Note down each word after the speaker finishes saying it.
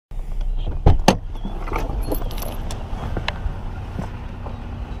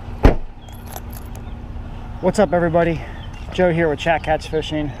What's up, everybody? Joe here with Chatt Cats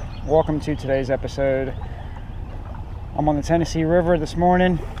Fishing. Welcome to today's episode. I'm on the Tennessee River this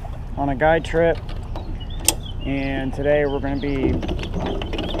morning on a guide trip, and today we're going to be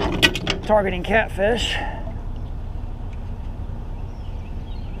targeting catfish.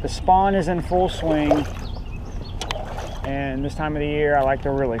 The spawn is in full swing, and this time of the year I like to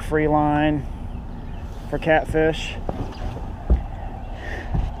really free line for catfish.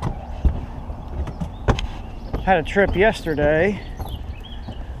 Had a trip yesterday,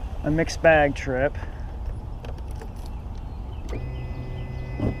 a mixed bag trip.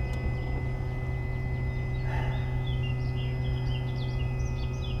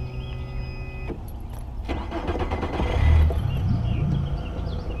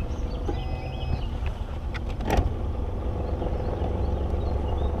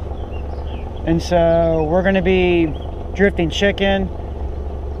 And so we're going to be drifting chicken.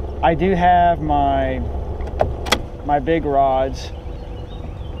 I do have my big rods,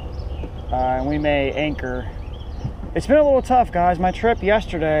 and we may anchor. It's been a little tough, guys. My trip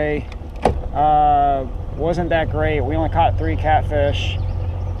yesterday wasn't that great. We only caught 3 catfish,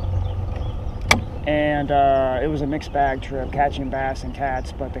 and it was a mixed bag trip, catching bass and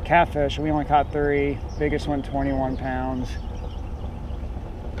cats. But the catfish, we only caught 3. Biggest one 21 pounds.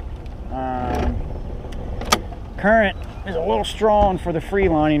 Current is a little strong for the free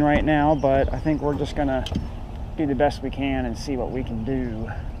lining right now, but I think we're just gonna do the best we can and see what we can do.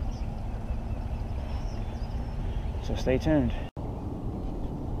 So stay tuned.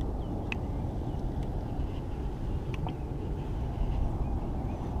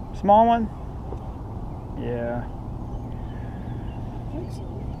 Small one? Yeah.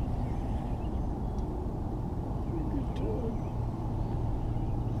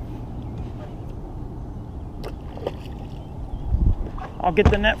 I'll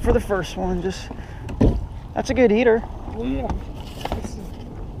get the net for the first one. That's a good eater. Yeah.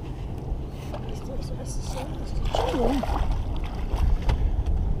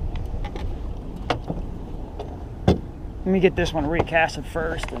 Let me get this one recasted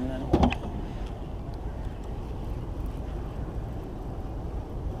first, and then we'll...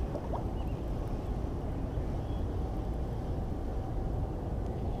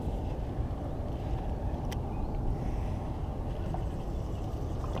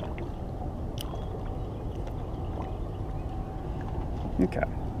 Okay.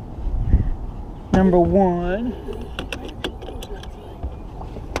 Number 1.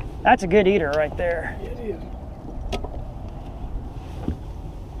 That's a good eater right there. It is.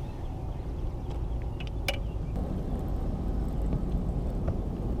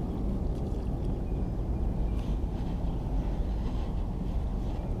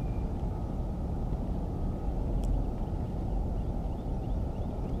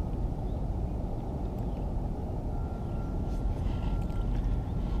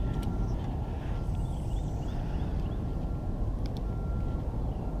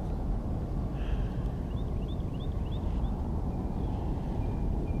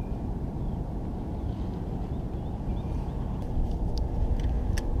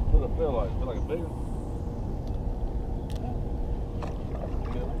 Feel like a bigger.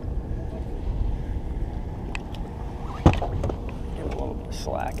 Give a little bit of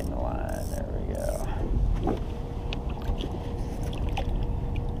slack in the line. There we go.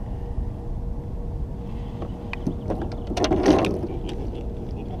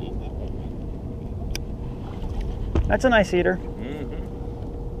 That's a nice eater.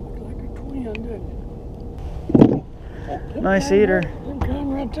 Looked like a twin, didn't it? Nice eater. That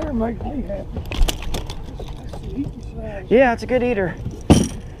kind right there makes me happy. That's the eating size. Yeah, it's a good eater.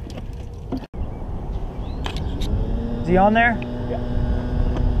 Is he on there? Yeah.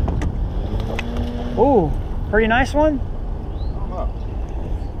 Ooh, pretty nice one. I don't know.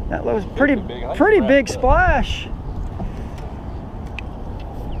 That was pretty big splash. I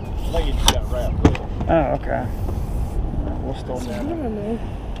think it just got wrapped up. Oh, okay. We'll still That's a net good it. one, though.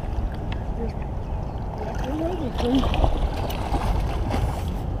 Just like the other two.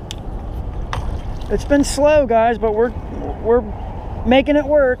 It's been slow, guys, but we're making it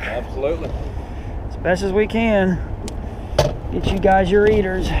work Absolutely. as best as we can. Get you guys your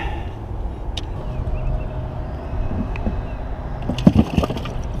eaters.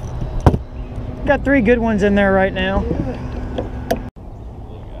 Got 3 good ones in there right now.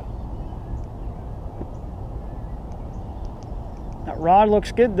 That rod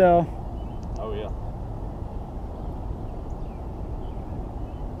looks good though. Oh yeah.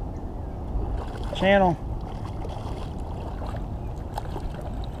 Channel.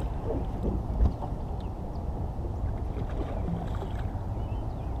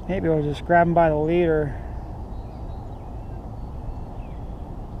 Maybe I'll just grab him by the leader.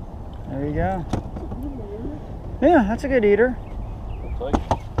 There you go. Yeah, that's a good eater. I'll take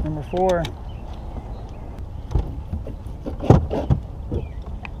it. Number 4.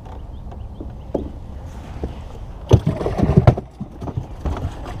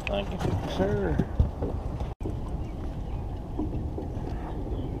 Thank you. Sir.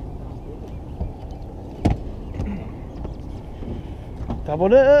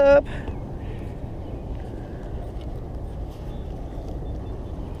 Doubled up.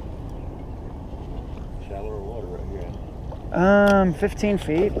 Shallower water right here. 15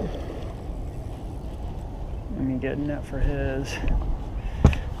 feet. Let me get a net for his.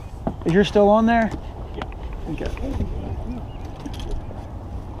 Is yours still on there? Yeah. Okay.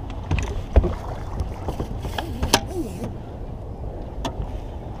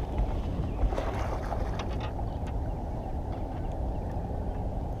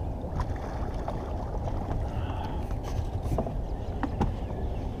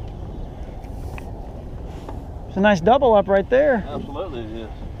 It's a nice double up right there. Absolutely it is.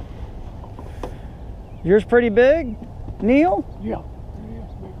 Yours pretty big, Neil? Yeah.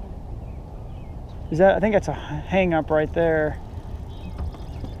 Is that? I think that's a hang up right there.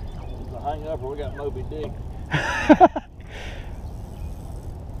 The hang up, or we got Moby Dick.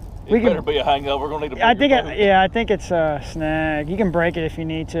 We It can- better be a hang up. We're gonna need a I bigger think, boat. yeah, I think it's a snag. You can break it if you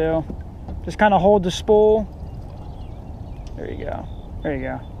need to. Just kind of hold the spool. There you go. There you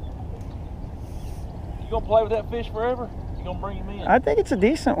go. You gonna play with that fish forever? You gonna bring him in? I think it's a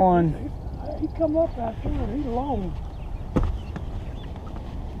decent one. He come up after it. He's long.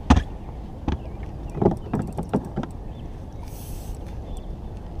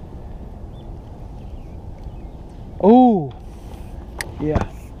 Ooh, yeah.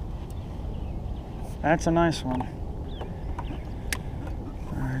 That's a nice one.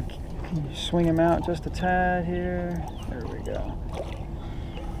 All right, can you swing him out just a tad here? There we go.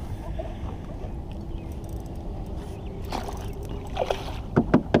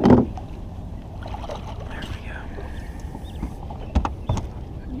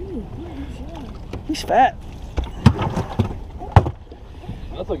 He's fat.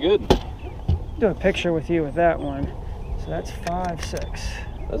 That's a good one. Do a picture with you with that one. So that's 5, 6.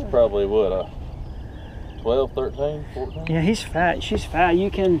 That's probably what, 12, 13, 14? Yeah, he's fat. She's fat.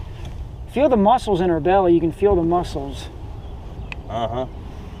 You can feel the muscles in her belly. You can feel the muscles. Uh-huh.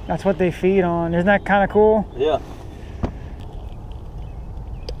 That's what they feed on. Isn't that kind of cool? Yeah.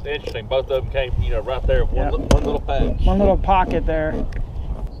 It's interesting. Both of them came, right there. Yep. One little patch. One little pocket there.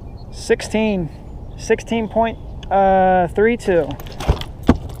 16.32.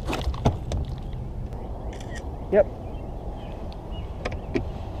 Yep.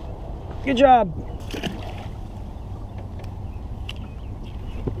 Good job.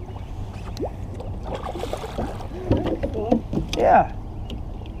 Yeah.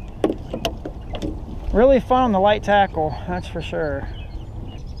 Really fun on the light tackle, that's for sure.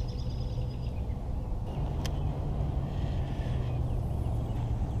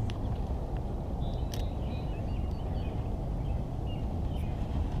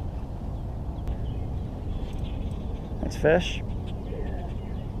 That's fish.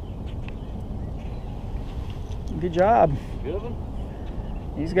 Good job. Good one?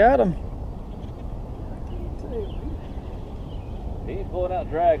 He's got him. He ain't pulling out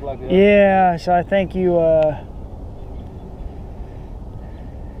drag like the other. Yeah, so I think you That's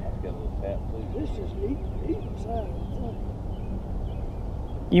got a little tap too. This is eating side.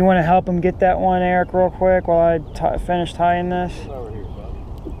 you want to help him get that one, Eric, real quick while I finish tying this? It's over here, bud.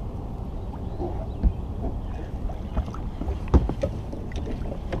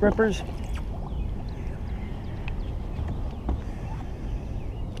 Grippers.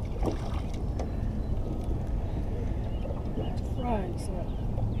 Frying side.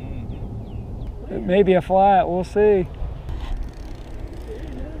 It may be a flat, we'll see.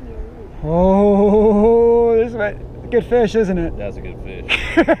 Oh, this is a good fish, isn't it? That's a good fish.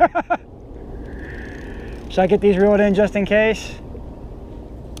 Should I get these reeled in just in case?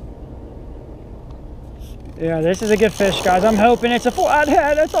 Yeah, this is a good fish, guys. I'm hoping it's a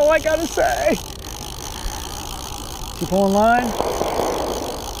flathead. That's all I gotta say. You pulling line?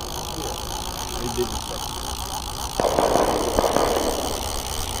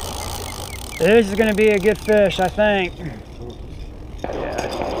 This is gonna be a good fish, I think. Yeah.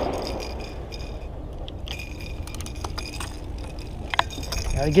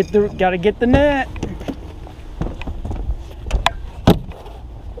 Gotta get the net.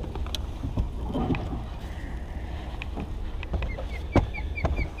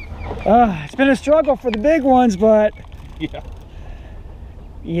 It's been a struggle for the big ones, but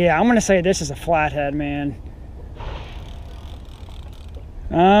Yeah. I'm gonna say this is a flathead, man.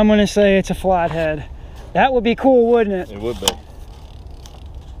 I'm gonna say it's a flathead. That would be cool, wouldn't it? It would be.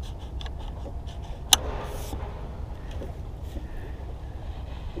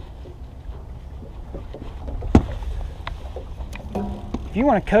 If you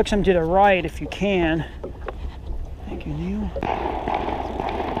want to coax them to the right, if you can. Thank you, Neil.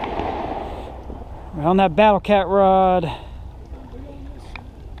 We're on that Battle Cat rod.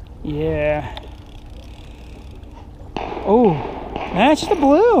 Yeah. Oh, that's the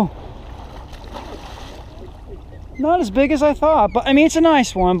blue. Not as big as I thought, but I mean it's a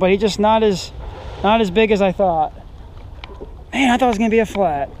nice one, but he's just not as big as I thought. Man, I thought it was gonna be a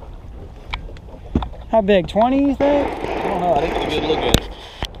flat. How big? 20, you think? I don't know. I didn't get a good look at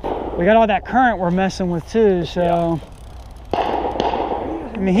it. We got all that current we're messing with too, so.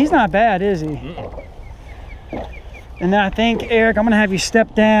 I mean, he's not bad, is he? Mm-mm. And then I think, Eric, I'm gonna have you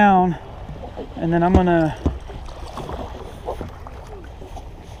step down, and then I'm gonna.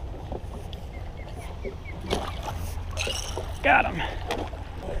 Got him.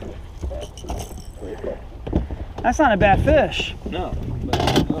 That's not a bad fish. No.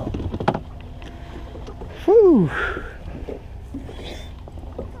 No. Whew.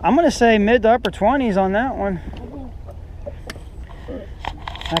 I'm gonna say mid to upper 20s on that one.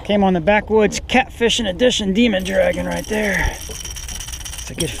 I came on the Backwoods Catfishing Edition Demon Dragon right there.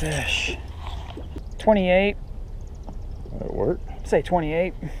 It's a good fish. 28. That'll work. Say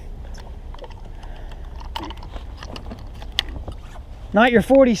 28. Not your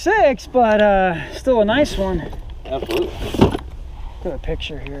 46, but still a nice one. Absolutely. Put a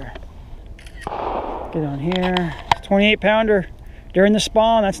picture here. Get on here. 28 pounder during the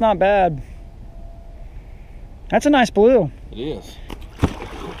spawn. That's not bad. That's a nice blue. It is.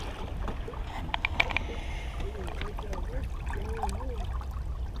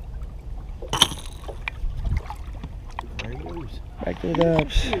 There he goes. Back to the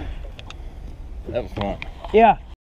dubs. That was fun. Yeah.